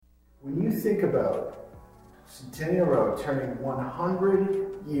When you think about Centennial Road turning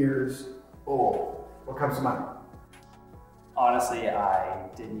 100 years old, what comes to mind? Honestly, I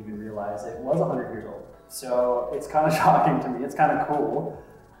didn't even realize it was 100 years old. So it's kind of shocking to me. It's kind of cool.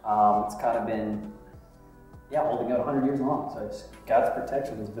 It's kind of been, holding out 100 years long. So it's God's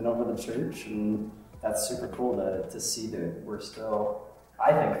protection has been over the church, and that's super cool to see that we're still,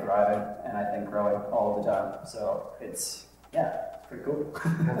 I think, thriving, and I think growing all the time. So it's, pretty cool.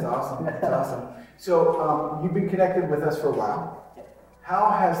 That's awesome. That's awesome. So you've been connected with us for a while. Yeah.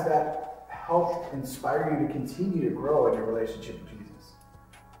 How has that helped inspire you to continue to grow in your relationship with Jesus?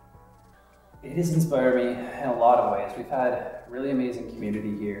 It has inspired me in a lot of ways. We've had really amazing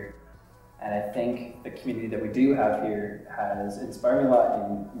community here, and I think the community that we do have here has inspired me a lot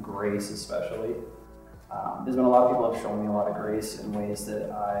in grace, especially. There's been a lot of people who have shown me a lot of grace in ways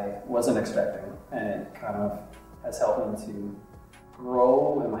that I wasn't expecting, and it kind of has helped me to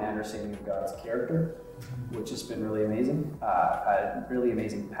grow in my understanding of God's character, which has been really amazing. I've had really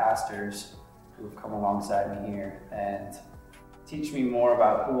amazing pastors who have come alongside me here and teach me more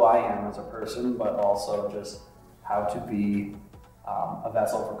about who I am as a person, but also just how to be a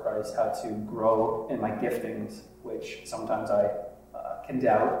vessel for Christ, how to grow in my giftings, which sometimes I can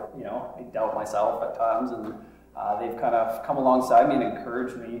doubt. I doubt myself at times, and they've kind of come alongside me and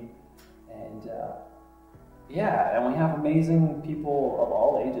encouraged me. And and we have amazing people of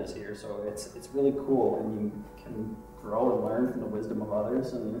all ages here, so it's really cool, and you can grow and learn from the wisdom of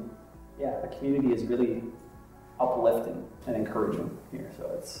others, and the community is really uplifting and encouraging here,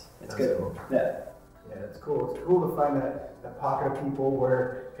 so it's good. Cool. Yeah, it's cool. It's cool to find that pocket of people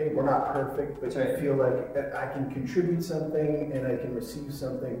where, hey, we're not perfect, but I feel like I can contribute something and I can receive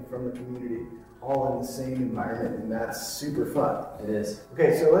something from the community, all in the same environment, and that's super fun. It is.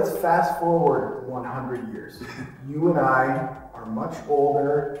 Okay, so let's fast forward 100 years. You and I are much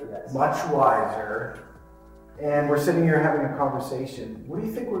older, much wiser, and we're sitting here having a conversation. What do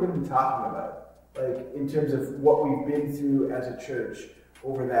you think we're going to be talking about? Like, in terms of what we've been through as a church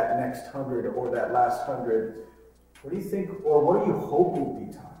over that next 100 or that last 100. What do you think, or what are you hoping to be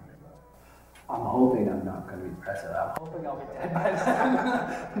talking about? I'm hoping I'm not going to be president. I'm hoping I'll be dead by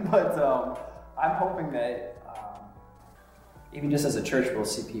then. But I'm hoping that even just as a church, we'll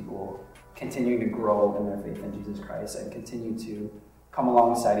see people continuing to grow in their faith in Jesus Christ and continue to come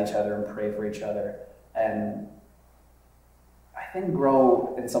alongside each other and pray for each other. And I think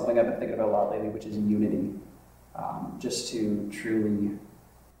grow in something I've been thinking about a lot lately, which is unity. Just to truly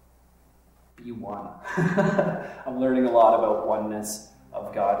be one. I'm learning a lot about oneness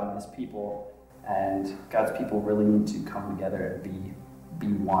of God and His people, and God's people really need to come together and be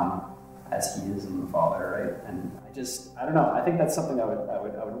one as He is in the Father, right? And I don't know. I think that's something I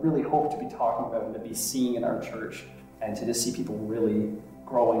would really hope to be talking about and to be seeing in our church, and to just see people really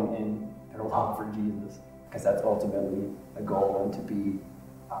growing in their love for Jesus, because that's ultimately the goal, and to be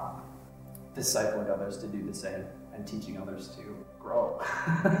discipling others to do the same, and teaching others to grow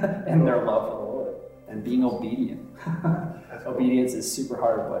in their love for the Lord and being obedient. Obedience is super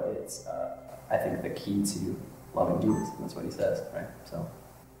hard, but it's I think the key to loving Jesus. That's what He says, right? So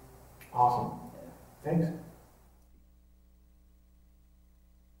awesome. Thanks.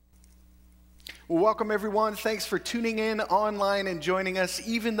 Well, welcome everyone. Thanks for tuning in online and joining us.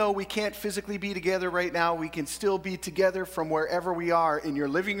 Even though we can't physically be together right now, we can still be together from wherever we are, in your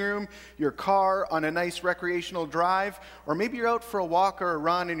living room, your car, on a nice recreational drive, or maybe you're out for a walk or a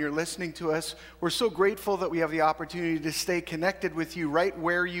run and you're listening to us. We're so grateful that we have the opportunity to stay connected with you right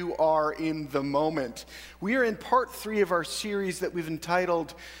where you are in the moment. We are in part 3 of our series that we've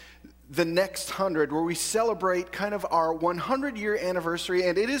entitled The Next 100, where we celebrate kind of our 100-year anniversary,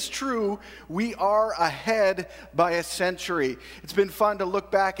 and it is true, we are ahead by a century. It's been fun to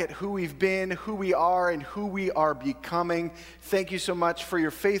look back at who we've been, who we are, and who we are becoming. Thank you so much for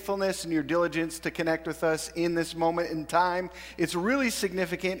your faithfulness and your diligence to connect with us in this moment in time. It's really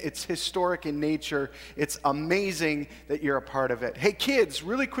significant. It's historic in nature. It's amazing that you're a part of it. Hey kids,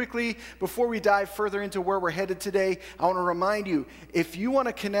 really quickly, before we dive further into where we're headed today, I want to remind you, if you want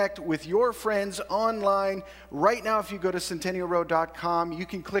to connect with your friends online, right now if you go to centennialroad.com, you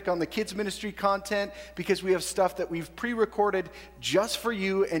can click on the kids ministry content, because we have stuff that we've pre-recorded just for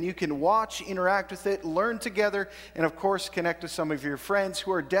you, and you can watch, interact with it, learn together, and of course connect with some of your friends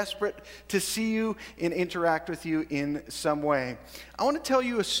who are desperate to see you and interact with you in some way. I want to tell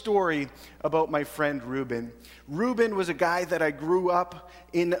you a story about my friend Ruben. Reuben was a guy that I grew up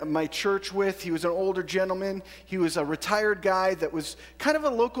in my church with. He was an older gentleman. He was a retired guy that was kind of a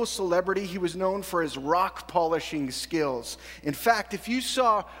local celebrity. He was known for his rock polishing skills. In fact, if you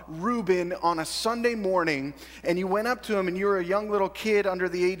saw Reuben on a Sunday morning and you went up to him and you were a young little kid under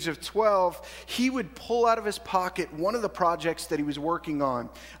the age of 12, he would pull out of his pocket one of the projects that he was working on,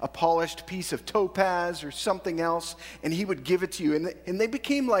 a polished piece of topaz or something else, and he would give it to you. And they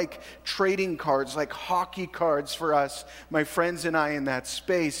became like trading cards, like hockey cards for us, my friends and I, in that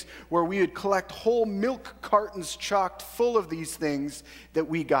space, where we would collect whole milk cartons chocked full of these things that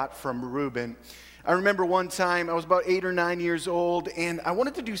we got from Reuben. I remember one time I was about 8 or 9 years old, and I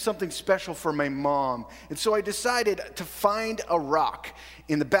wanted to do something special for my mom. And so I decided to find a rock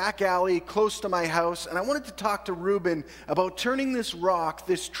in the back alley close to my house, and I wanted to talk to Reuben about turning this rock,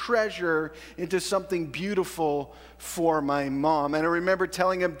 this treasure, into something beautiful for my mom. And I remember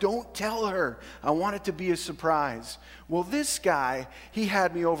telling him, "Don't tell her. I want it to be a surprise." Well, this guy, he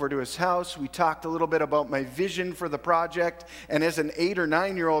had me over to his house. We talked a little bit about my vision for the project. And as an 8 or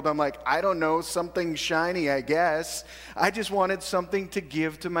 9-year-old, I'm like, I don't know, something shiny, I guess. I just wanted something to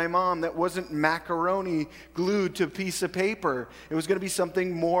give to my mom that wasn't macaroni glued to a piece of paper. It was going to be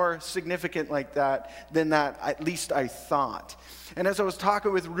something more significant like that than that, at least I thought. And as I was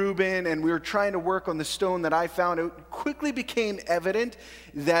talking with Reuben and we were trying to work on the stone that I found, it quickly became evident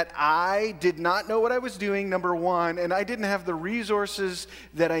that I did not know what I was doing, number one, and I didn't have the resources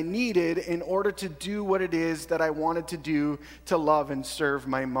that I needed in order to do what it is that I wanted to do to love and serve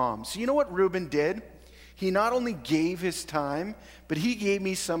my mom. So you know what Reuben did? He not only gave his time, but he gave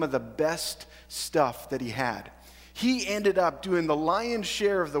me some of the best stuff that he had. He ended up doing the lion's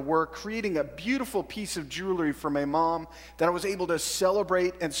share of the work, creating a beautiful piece of jewelry for my mom that I was able to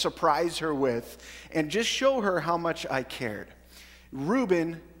celebrate and surprise her with and just show her how much I cared.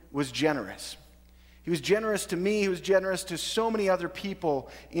 Reuben was generous. He was generous to me. He was generous to so many other people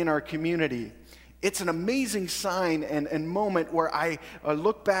in our community. It's an amazing sign and moment where I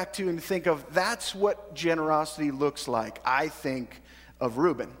look back to and think of that's what generosity looks like. I think of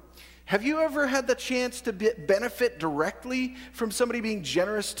Reuben. Have you ever had the chance to benefit directly from somebody being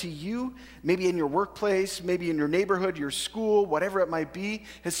generous to you? Maybe in your workplace, maybe in your neighborhood, your school, whatever it might be.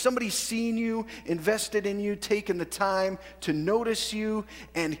 Has somebody seen you, invested in you, taken the time to notice you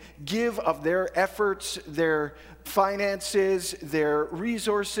and give of their efforts, their finances, their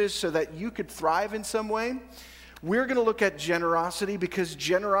resources so that you could thrive in some way? We're going to look at generosity because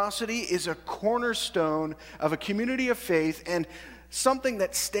generosity is a cornerstone of a community of faith and something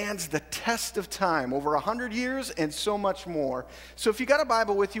that stands the test of time, over 100 years and so much more. So if you got a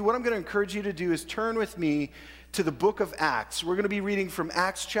Bible with you, what I'm going to encourage you to do is turn with me to the book of Acts. We're going to be reading from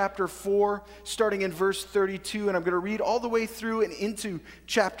Acts chapter 4, starting in verse 32, and I'm going to read all the way through and into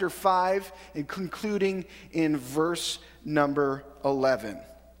chapter 5 and concluding in verse number 11.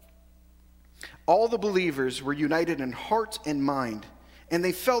 All the believers were united in heart and mind, and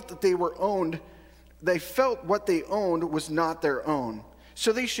they felt that they felt what they owned was not their own.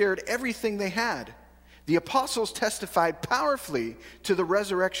 So they shared everything they had. The apostles testified powerfully to the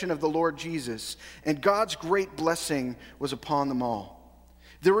resurrection of the Lord Jesus, and God's great blessing was upon them all.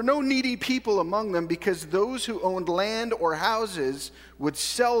 There were no needy people among them because those who owned land or houses would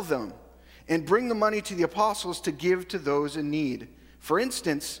sell them and bring the money to the apostles to give to those in need. For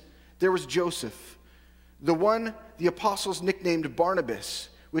instance, there was Joseph, the one the apostles nicknamed Barnabas,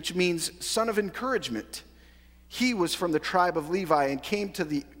 which means son of encouragement. He was from the tribe of Levi and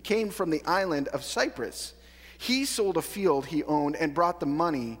came from the island of Cyprus. He sold a field he owned and brought the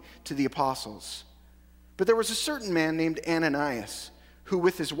money to the apostles. But there was a certain man named Ananias, who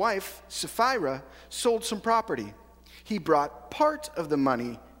with his wife, Sapphira, sold some property. He brought part of the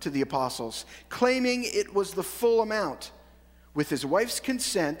money to the apostles, claiming it was the full amount. With his wife's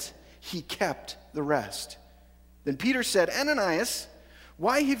consent, he kept the rest. Then Peter said, Ananias,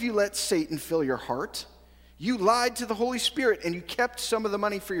 why have you let Satan fill your heart? You lied to the Holy Spirit and you kept some of the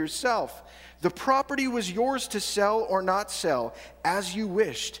money for yourself. The property was yours to sell or not sell, as you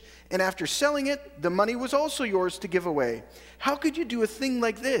wished. And after selling it, the money was also yours to give away. How could you do a thing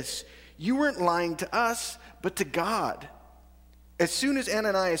like this? You weren't lying to us, but to God. As soon as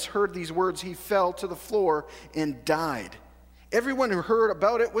Ananias heard these words, he fell to the floor and died. Everyone who heard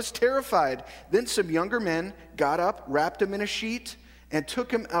about it was terrified. Then some younger men got up, wrapped him in a sheet, and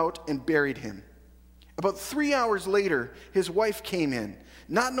took him out and buried him. About 3 hours later, his wife came in,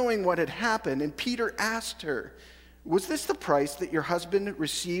 not knowing what had happened, and Peter asked her, was this the price that your husband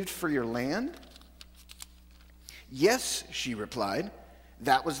received for your land? Yes, she replied,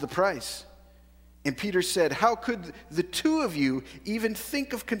 that was the price. And Peter said, "How could the two of you even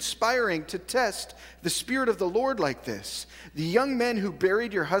think of conspiring to test the Spirit of the Lord like this? The young men who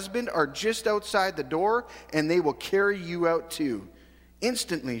buried your husband are just outside the door, and they will carry you out too."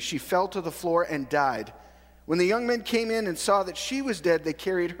 Instantly she fell to the floor and died. When the young men came in and saw that she was dead, they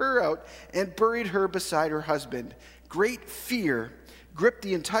carried her out and buried her beside her husband. Great fear gripped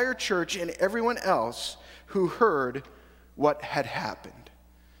the entire church and everyone else who heard what had happened.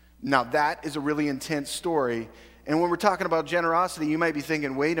 Now that is a really intense story. And when we're talking about generosity, you might be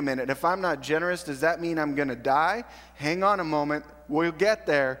thinking, wait a minute, if I'm not generous, does that mean I'm going to die? Hang on a moment. We'll get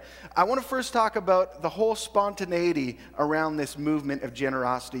there. I want to first talk about the whole spontaneity around this movement of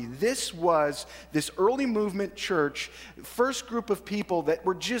generosity. This was this early movement church, first group of people that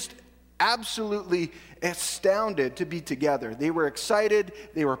were just absolutely astounded to be together. They were excited,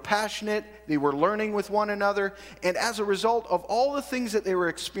 they were passionate, they were learning with one another, and as a result of all the things that they were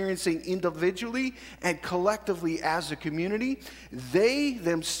experiencing individually and collectively as a community, they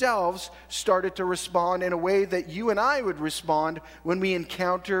themselves started to respond in a way that you and I would respond when we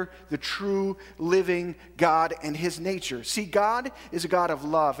encounter the true living God and his nature. See, God is a God of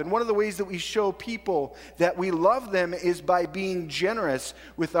love, and one of the ways that we show people that we love them is by being generous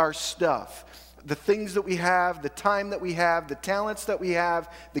with our stuff. The things that we have, the time that we have, the talents that we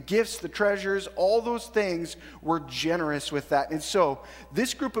have, the gifts, the treasures, all those things, we're generous with that. And so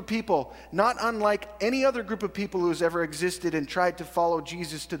this group of people, not unlike any other group of people who has ever existed and tried to follow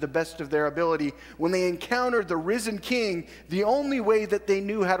Jesus to the best of their ability, when they encountered the risen King, the only way that they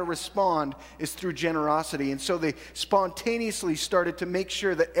knew how to respond is through generosity. And so they spontaneously started to make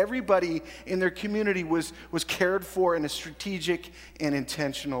sure that everybody in their community was cared for in a strategic and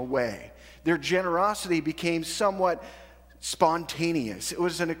intentional way. Their generosity became somewhat spontaneous. It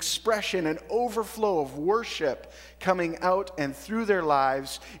was an expression, an overflow of worship coming out and through their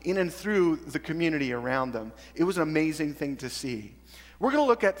lives, in and through the community around them. It was an amazing thing to see. We're going to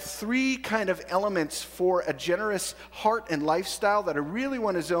look at three kind of elements for a generous heart and lifestyle that I really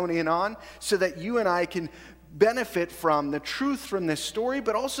want to zone in on so that you and I can benefit from the truth from this story,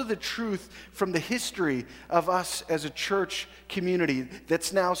 but also the truth from the history of us as a church community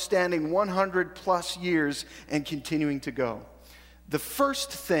that's now standing 100 plus years and continuing to go. The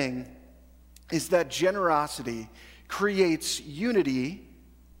first thing is that generosity creates unity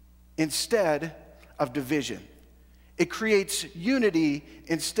instead of division. It creates unity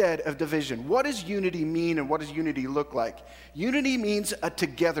instead of division. What does unity mean and what does unity look like? Unity means a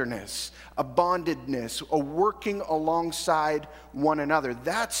togetherness, a bondedness, a working alongside one another.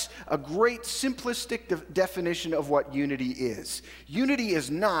 That's a great simplistic definition of what unity is. Unity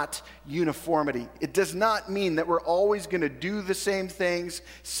is not uniformity. It does not mean that we're always going to do the same things,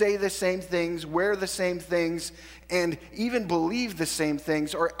 say the same things, wear the same things, and even believe the same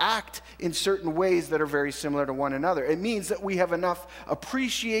things or act in certain ways that are very similar to one another. It means that we have enough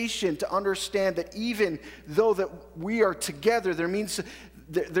appreciation to understand that even though that we are together,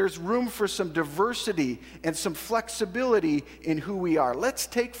 there's room for some diversity and some flexibility in who we are. Let's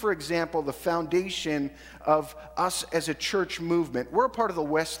take, for example, the foundation of us as a church movement. We're a part of the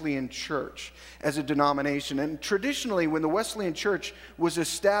Wesleyan Church as a denomination. And traditionally, when the Wesleyan Church was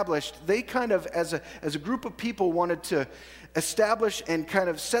established, they kind of, as a group of people, wanted to establish and kind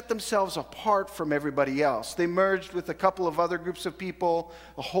of set themselves apart from everybody else. They merged with a couple of other groups of people,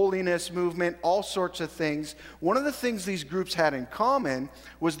 a holiness movement, all sorts of things. One of the things these groups had in common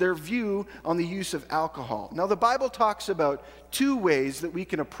was their view on the use of alcohol. Now, the Bible talks about two ways that we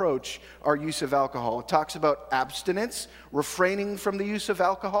can approach our use of alcohol. It talks about abstinence, refraining from the use of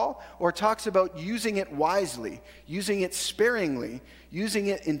alcohol, or it talks about using it wisely, using it sparingly, using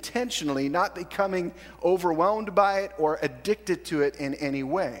it intentionally, not becoming overwhelmed by it or addicted to it in any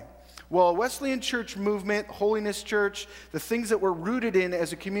way. Well, Wesleyan Church movement, Holiness Church, the things that we're rooted in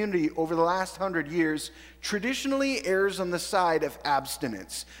as a community over the last 100 years, traditionally errs on the side of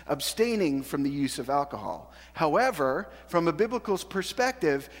abstinence, abstaining from the use of alcohol. However, from a biblical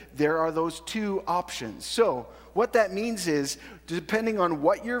perspective, there are those two options. So, what that means is, depending on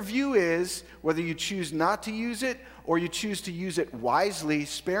what your view is, whether you choose not to use it or you choose to use it wisely,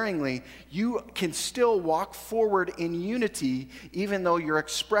 sparingly, you can still walk forward in unity even though your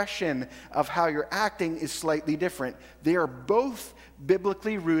expression of how you're acting is slightly different. They are both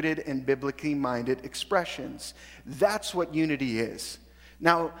biblically rooted and biblically minded expressions. That's what unity is.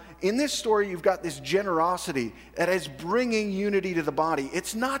 Now, in this story, you've got this generosity that is bringing unity to the body.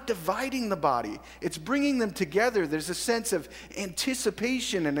 It's not dividing the body. It's bringing them together. There's a sense of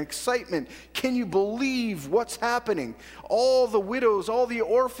anticipation and excitement. Can you believe what's happening? All the widows, all the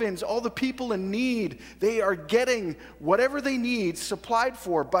orphans, all the people in need, they are getting whatever they need supplied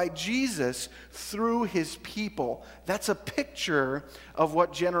for by Jesus through his people. That's a picture of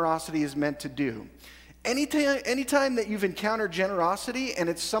what generosity is meant to do. Anytime that you've encountered generosity and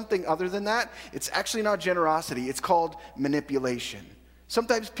it's something other than that, it's actually not generosity. It's called manipulation.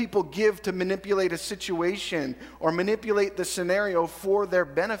 Sometimes people give to manipulate a situation or manipulate the scenario for their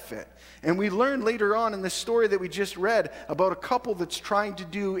benefit. And we learn later on in the story that we just read about a couple that's trying to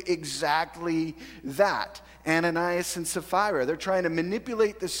do exactly that. Ananias and Sapphira. They're trying to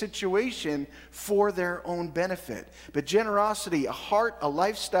manipulate the situation for their own benefit. But generosity, a heart, a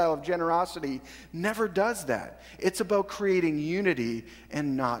lifestyle of generosity, never does that. It's about creating unity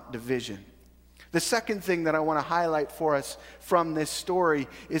and not division. The second thing that I want to highlight for us from this story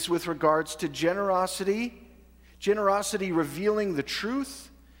is with regards to generosity. Generosity revealing the truth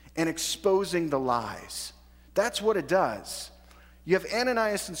and exposing the lies. That's what it does. You have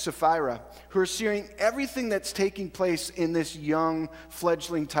Ananias and Sapphira who are seeing everything that's taking place in this young,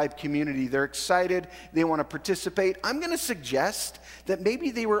 fledgling type community. They're excited. They want to participate. I'm going to suggest that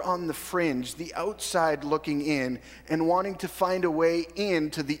maybe they were on the fringe, the outside looking in, and wanting to find a way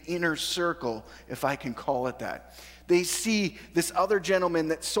into the inner circle, if I can call it that. They see this other gentleman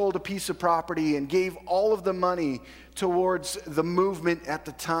that sold a piece of property and gave all of the money towards the movement at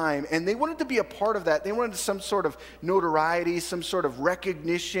the time. And they wanted to be a part of that. They wanted some sort of notoriety, some sort of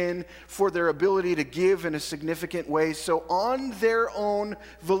recognition for their ability to give in a significant way. So on their own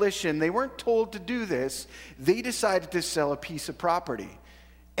volition, they weren't told to do this. They decided to sell a piece of property.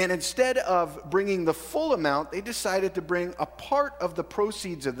 And instead of bringing the full amount, they decided to bring a part of the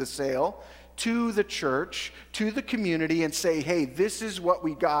proceeds of the sale to the church, to the community, and say, hey, this is what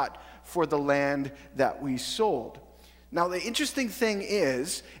we got for the land that we sold. Now, the interesting thing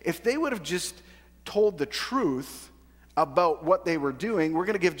is, if they would have just told the truth about what they were doing, we're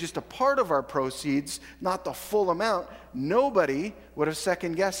going to give just a part of our proceeds, not the full amount, nobody would have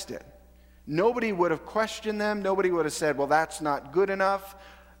second-guessed it. Nobody would have questioned them. Nobody would have said, well, that's not good enough.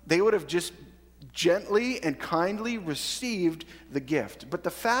 They would have just gently and kindly received the gift. But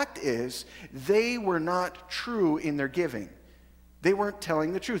the fact is, they were not true in their giving. They weren't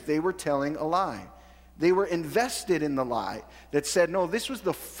telling the truth. They were telling a lie. They were invested in the lie that said, no, this was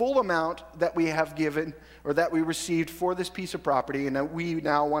the full amount that we have given or that we received for this piece of property and that we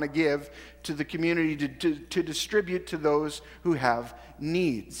now want to give to the community to distribute to those who have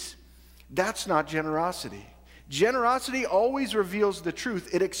needs. That's not generosity. Generosity always reveals the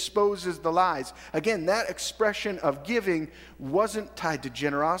truth. It exposes the lies. Again, that expression of giving wasn't tied to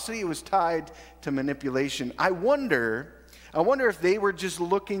generosity. It was tied to manipulation. I wonder if they were just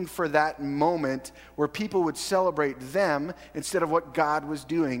looking for that moment where people would celebrate them instead of what God was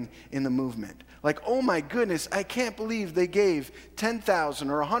doing in the movement. Like, oh my goodness, I can't believe they gave $10,000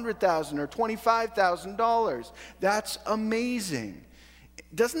 or $100,000 or $25,000. That's amazing.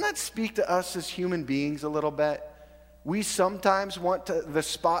 Doesn't that speak to us as human beings a little bit? We sometimes want the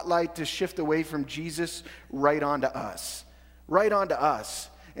spotlight to shift away from Jesus right onto us. Right onto us.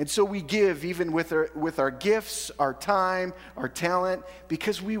 And so we give even with our gifts, our time, our talent,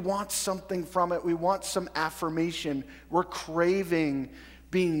 because we want something from it. We want some affirmation. We're craving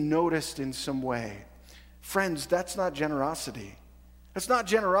being noticed in some way. Friends, that's not generosity. That's not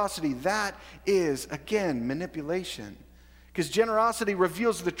generosity. That is, again, manipulation. Because generosity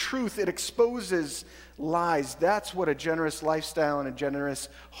reveals the truth. It exposes lies. That's what a generous lifestyle and a generous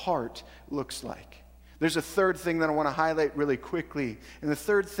heart looks like. There's a third thing that I want to highlight really quickly. And the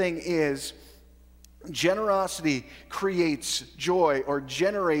third thing is generosity creates joy or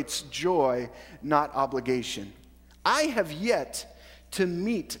generates joy, not obligation. I have yet to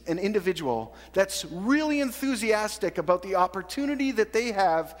meet an individual that's really enthusiastic about the opportunity that they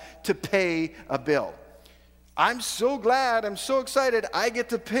have to pay a bill. I'm so glad, I'm so excited, I get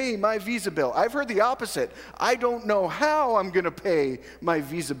to pay my Visa bill. I've heard the opposite. I don't know how I'm going to pay my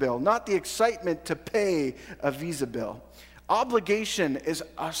Visa bill, not the excitement to pay a Visa bill. Obligation is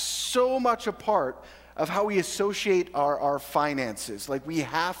so much a part of how we associate our finances. Like, we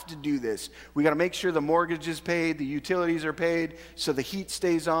have to do this. We got to make sure the mortgage is paid, the utilities are paid, so the heat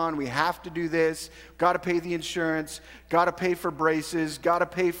stays on. We have to do this. Got to pay the insurance, got to pay for braces, got to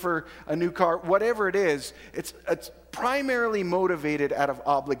pay for a new car. Whatever it is, it's primarily motivated out of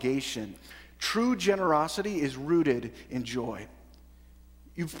obligation. True generosity is rooted in joy.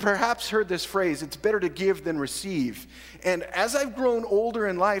 You've perhaps heard this phrase, it's better to give than receive. And as I've grown older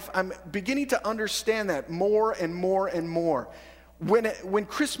in life, I'm beginning to understand that more and more and more. When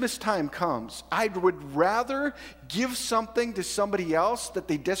Christmas time comes, I would rather give something to somebody else that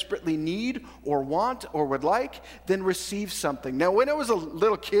they desperately need or want or would like than receive something. Now, when I was a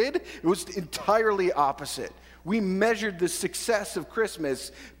little kid, it was entirely opposite. We measured the success of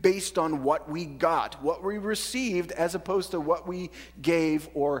Christmas based on what we got, what we received, as opposed to what we gave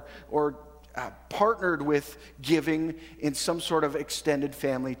or partnered with giving in some sort of extended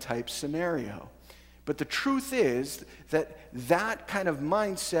family type scenario. But the truth is that that kind of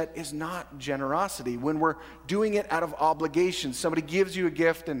mindset is not generosity. When we're doing it out of obligation, somebody gives you a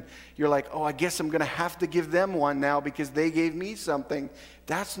gift and you're like, oh, I guess I'm going to have to give them one now because they gave me something.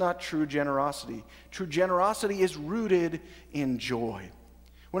 That's not true generosity. True generosity is rooted in joy.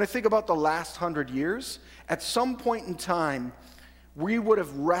 When I think about the last 100 years, at some point in time, we would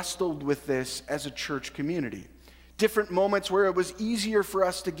have wrestled with this as a church community. Different moments where it was easier for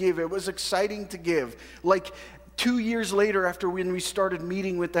us to give. It was exciting to give. Like 2 years later, after when we started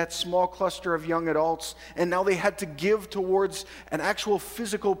meeting with that small cluster of young adults, and now they had to give towards an actual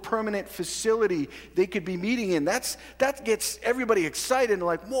physical permanent facility they could be meeting in. That gets everybody excited and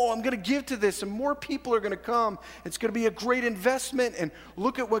like, whoa, I'm going to give to this, and more people are going to come. It's going to be a great investment, and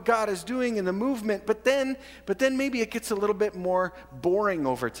look at what God is doing in the movement. But then maybe it gets a little bit more boring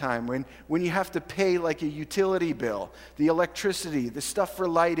over time when you have to pay like a utility bill, the electricity, the stuff for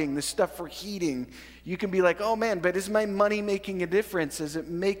lighting, the stuff for heating. You can be like, oh man, but is my money making a difference? Is it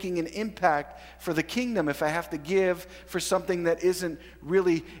making an impact for the kingdom if I have to give for something that isn't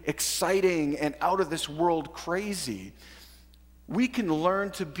really exciting and out of this world crazy? We can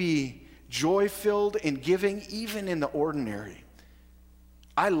learn to be joy-filled in giving even in the ordinary.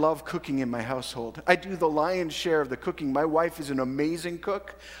 I love cooking in my household. I do the lion's share of the cooking. My wife is an amazing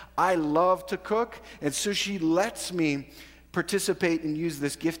cook. I love to cook, and so she lets me participate and use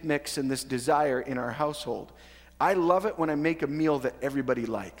this gift mix and this desire in our household. I love it when I make a meal that everybody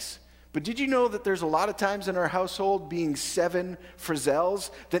likes. But did you know that there's a lot of times in our household, being 7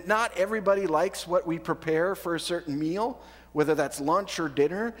 Frizzels, that not everybody likes what we prepare for a certain meal, whether that's lunch or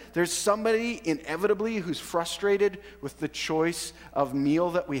dinner? There's somebody inevitably who's frustrated with the choice of meal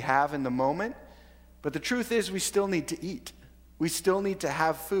that we have in the moment. But the truth is we still need to eat. We still need to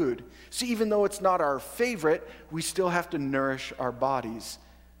have food. So even though it's not our favorite, we still have to nourish our bodies.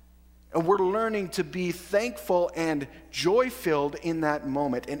 And we're learning to be thankful and joy-filled in that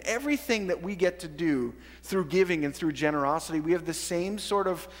moment. And everything that we get to do through giving and through generosity, we have the same sort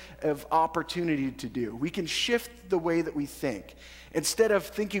of opportunity to do. We can shift the way that we think. Instead of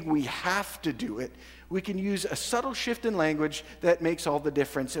thinking we have to do it, we can use a subtle shift in language that makes all the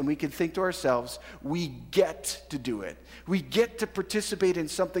difference, and we can think to ourselves, we get to do it. We get to participate in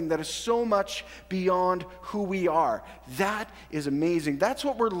something that is so much beyond who we are. That is amazing. That's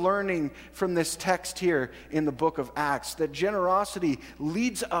what we're learning from this text here in the book of Acts, that generosity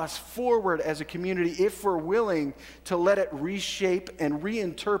leads us forward as a community if we're willing to let it reshape and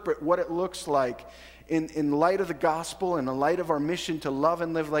reinterpret what it looks like in light of the gospel and in light of our mission to love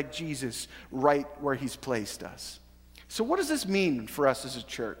and live like Jesus right where he's placed us. So what does this mean for us as a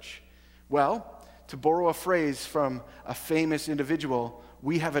church? Well, to borrow a phrase from a famous individual,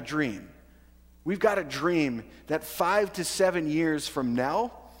 we have a dream. We've got a dream that 5 to 7 years from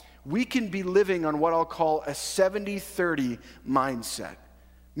now, we can be living on what I'll call a 70-30 mindset.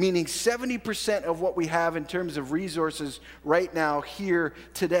 Meaning 70% of what we have in terms of resources right now, here,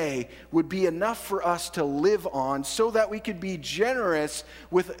 today, would be enough for us to live on so that we could be generous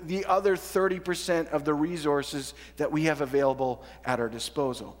with the other 30% of the resources that we have available at our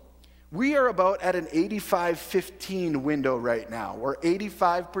disposal. We are about at an 85-15 window right now, where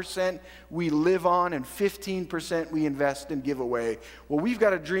 85% we live on and 15% we invest and give away. Well, we've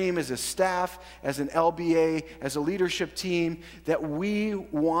got a dream as a staff, as an LBA, as a leadership team, that we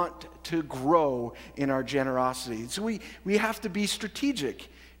want to grow in our generosity. So we have to be strategic.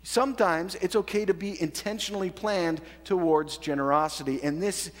 Sometimes it's okay to be intentionally planned towards generosity, and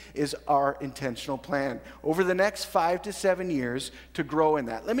this is our intentional plan over the next 5 to 7 years to grow in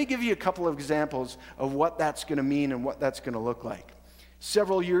that. Let me give you a couple of examples of what that's going to mean and what that's going to look like.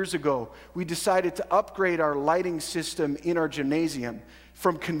 Several years ago, we decided to upgrade our lighting system in our gymnasium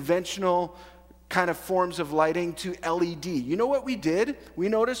from conventional kind of forms of lighting to LED. You know what we did? We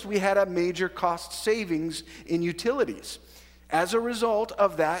noticed we had a major cost savings in utilities as a result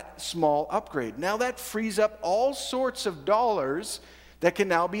of that small upgrade. Now that frees up all sorts of dollars that can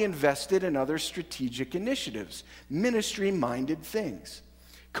now be invested in other strategic initiatives, ministry-minded things.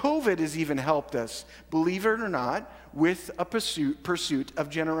 COVID has even helped us, believe it or not, with a pursuit of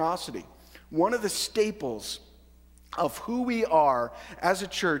generosity. One of the staples of who we are as a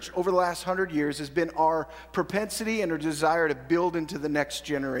church over the last 100 years has been our propensity and our desire to build into the next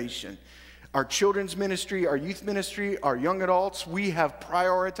generation. Our children's ministry, our youth ministry, our young adults, we have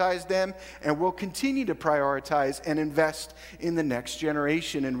prioritized them and will continue to prioritize and invest in the next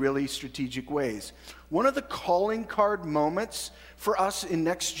generation in really strategic ways. One of the calling card moments for us in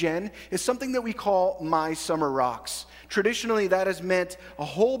Next Gen is something that we call My Summer Rocks. Traditionally, that has meant a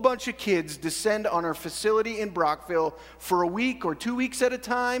whole bunch of kids descend on our facility in Brockville for a week or 2 weeks at a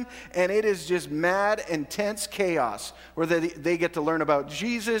time, and it is just mad, intense chaos where they get to learn about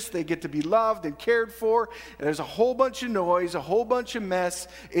Jesus, they get to be loved and cared for. And there's a whole bunch of noise, a whole bunch of mess.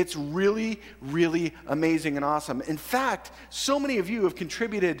 It's really, really amazing and awesome. In fact, so many of you have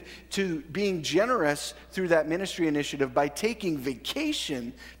contributed to being generous through that ministry initiative by taking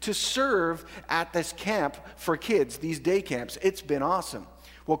vacation to serve at this camp for kids, these day camps. It's been awesome.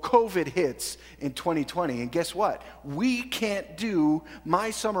 Well, COVID hits in 2020, and guess what? We can't do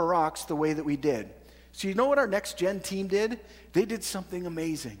My Summer Rocks the way that we did. So you know what our Next Gen team did? They did something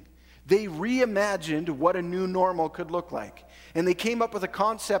amazing. They reimagined what a new normal could look like. And they came up with a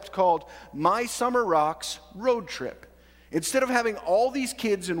concept called My Summer Rocks Road Trip. Instead of having all these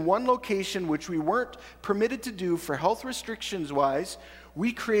kids in one location, which we weren't permitted to do for health restrictions wise,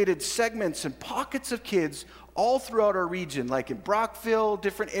 we created segments and pockets of kids all throughout our region, like in Brockville,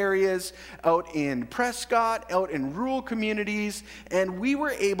 different areas, out in Prescott, out in rural communities, and we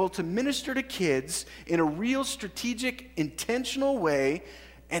were able to minister to kids in a real strategic, intentional way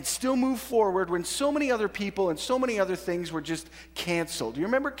and still move forward when so many other people and so many other things were just canceled. Do you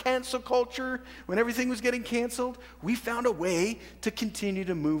remember cancel culture when everything was getting canceled? We found a way to continue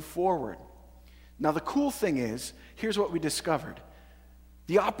to move forward. Now, the cool thing is, here's what we discovered.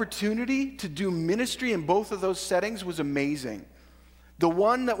 The opportunity to do ministry in both of those settings was amazing. The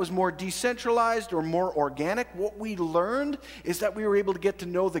one that was more decentralized or more organic, what we learned is that we were able to get to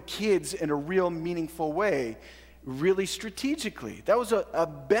know the kids in a real meaningful way, really strategically. That was a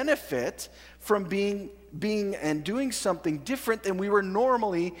benefit from being and doing something different than we were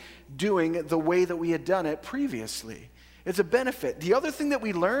normally doing the way that we had done it previously. It's a benefit. The other thing that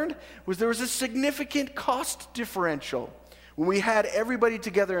we learned was there was a significant cost differential. When we had everybody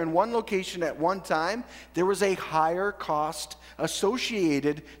together in one location at one time, there was a higher cost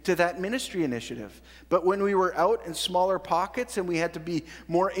associated to that ministry initiative. But when we were out in smaller pockets and we had to be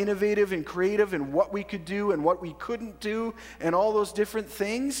more innovative and creative in what we could do and what we couldn't do and all those different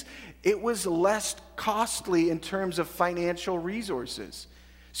things, it was less costly in terms of financial resources.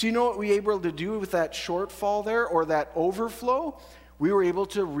 So you know what we were able to do with that shortfall there, or that overflow? We were able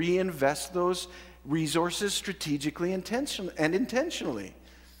to reinvest those resources strategically and intentionally.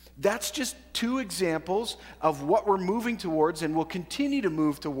 That's just two examples of what we're moving towards and will continue to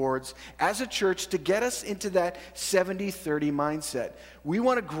move towards as a church to get us into that 70-30 mindset. We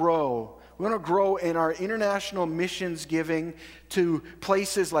want to grow. We want to grow in our international missions giving to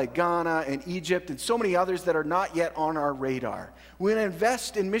places like Ghana and Egypt and so many others that are not yet on our radar. We want to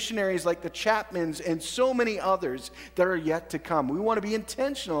invest in missionaries like the Chapmans and so many others that are yet to come. We want to be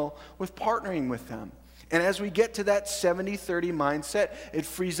intentional with partnering with them. And as we get to that 70-30 mindset, it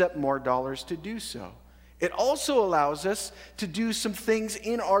frees up more dollars to do so. It also allows us to do some things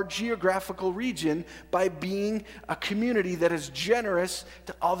in our geographical region by being a community that is generous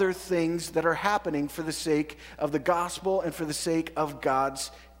to other things that are happening for the sake of the gospel and for the sake of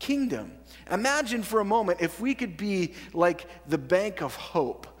God's kingdom. Imagine for a moment if we could be like the Bank of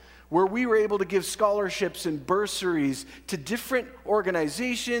Hope, where we were able to give scholarships and bursaries to different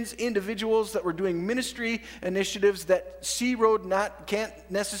organizations, individuals that were doing ministry initiatives that Sea Road can't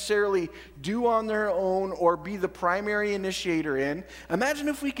necessarily do on their own or be the primary initiator in. Imagine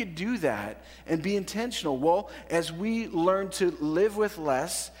if we could do that and be intentional. Well, as we learn to live with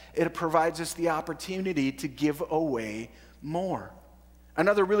less, it provides us the opportunity to give away more.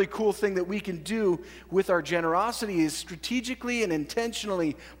 Another really cool thing that we can do with our generosity is strategically and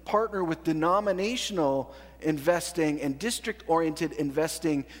intentionally partner with denominational investing and district-oriented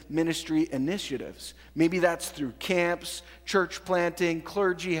investing ministry initiatives. Maybe that's through camps, church planting,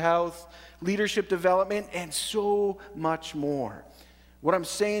 clergy health, leadership development, and so much more. What I'm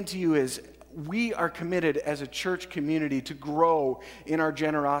saying to you is, we are committed as a church community to grow in our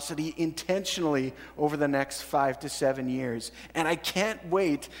generosity intentionally over the next 5 to 7 years. And I can't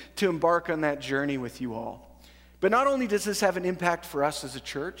wait to embark on that journey with you all. But not only does this have an impact for us as a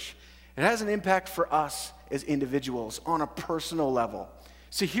church, it has an impact for us as individuals on a personal level.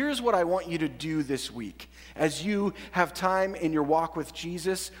 So here's what I want you to do this week. As you have time in your walk with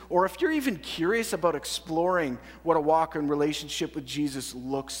Jesus, or if you're even curious about exploring what a walk and relationship with Jesus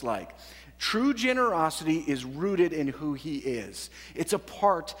looks like, true generosity is rooted in who he is. It's a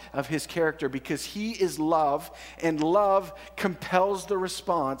part of his character because he is love, and love compels the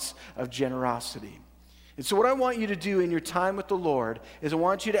response of generosity. And so what I want you to do in your time with the Lord is I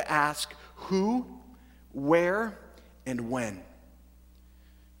want you to ask who, where, and when.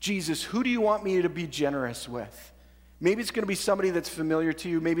 Jesus, who do you want me to be generous with? Maybe it's going to be somebody that's familiar to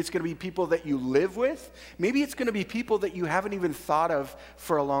you. Maybe it's going to be people that you live with. Maybe it's going to be people that you haven't even thought of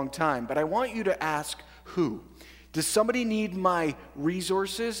for a long time. But I want you to ask who. Does somebody need my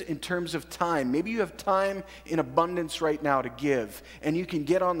resources in terms of time? Maybe you have time in abundance right now to give, and you can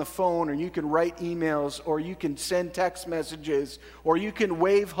get on the phone, or you can write emails, or you can send text messages, or you can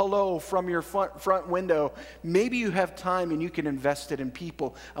wave hello from your front window. Maybe you have time and you can invest it in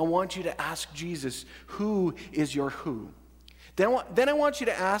people. I want you to ask Jesus, who is your who? Then I want you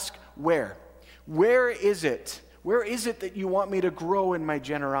to ask where. Where is it? Where is it that you want me to grow in my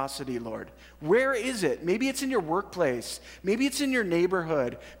generosity, Lord? Where is it? Maybe it's in your workplace. Maybe it's in your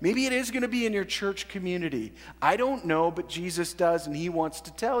neighborhood. Maybe it is going to be in your church community. I don't know, but Jesus does, and he wants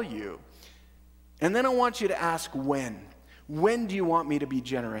to tell you. And then I want you to ask when. When do you want me to be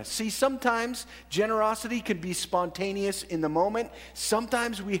generous? See, sometimes generosity can be spontaneous in the moment.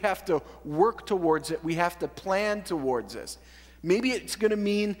 Sometimes we have to work towards it. We have to plan towards it. Maybe it's going to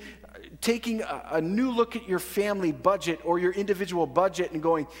mean taking a new look at your family budget or your individual budget and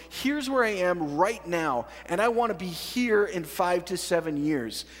going, here's where I am right now, and I want to be here in 5 to 7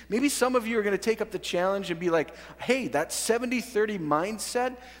 years. Maybe some of you are going to take up the challenge and be like, hey, that 70-30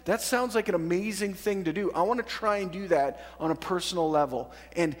 mindset, that sounds like an amazing thing to do. I want to try and do that on a personal level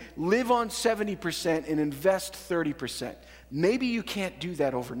and live on 70% and invest 30%. Maybe you can't do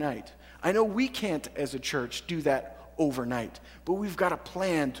that overnight. I know we can't as a church do that overnight, but we've got a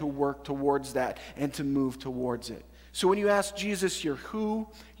plan to work towards that and to move towards it. So when you ask Jesus your who,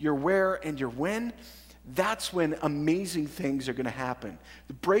 your where, and your when, that's when amazing things are going to happen.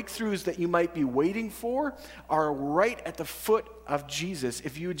 The breakthroughs that you might be waiting for are right at the foot of Jesus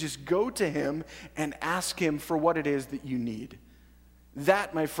if you would just go to him and ask him for what it is that you need.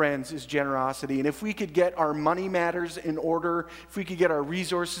 That, my friends, is generosity. And if we could get our money matters in order, if we could get our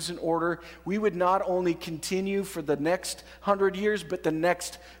resources in order, we would not only continue for the next 100 years, but the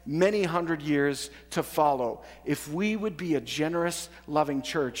next many 100 years to follow. If we would be a generous, loving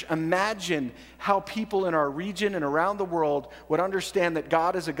church, imagine how people in our region and around the world would understand that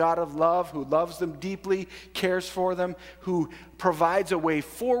God is a God of love, who loves them deeply, cares for them, who provides a way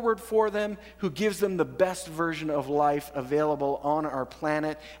forward for them, who gives them the best version of life available on our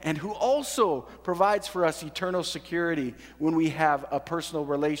planet, and who also provides for us eternal security when we have a personal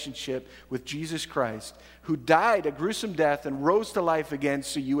relationship with Jesus Christ, who died a gruesome death and rose to life again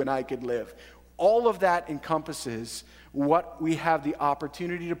so you and I could live. All of that encompasses what we have the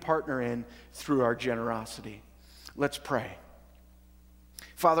opportunity to partner in through our generosity. Let's pray.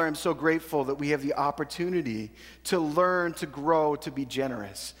 Father, I'm so grateful that we have the opportunity to learn, to grow, to be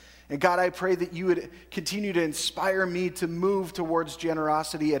generous. And God, I pray that you would continue to inspire me to move towards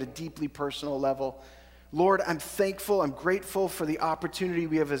generosity at a deeply personal level. Lord, I'm thankful, I'm grateful for the opportunity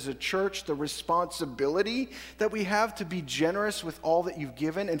we have as a church, the responsibility that we have to be generous with all that you've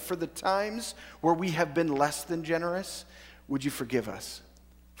given. And for the times where we have been less than generous, would you forgive us?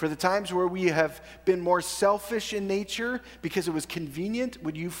 For the times where we have been more selfish in nature because it was convenient,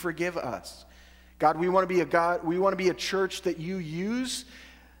 would you forgive us? God, we want to be a church that you use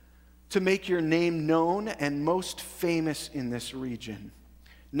to make your name known and most famous in this region.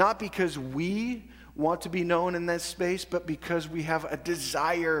 Not because we want to be known in this space, but because we have a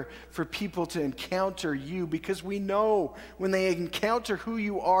desire for people to encounter you, because we know when they encounter who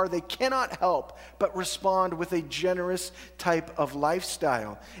you are, they cannot help but respond with a generous type of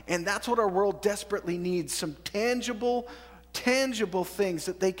lifestyle. And that's what our world desperately needs, some tangible things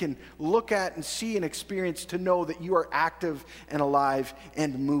that they can look at and see and experience to know that you are active and alive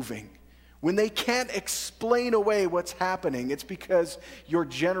and moving. When they can't explain away what's happening, it's because your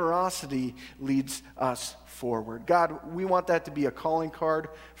generosity leads us forward. God, we want that to be a calling card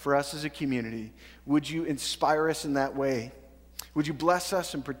for us as a community. Would you inspire us in that way? Would you bless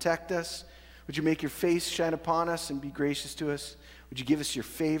us and protect us? Would you make your face shine upon us and be gracious to us? Would you give us your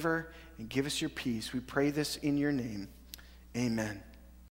favor and give us your peace? We pray this in your name. Amen.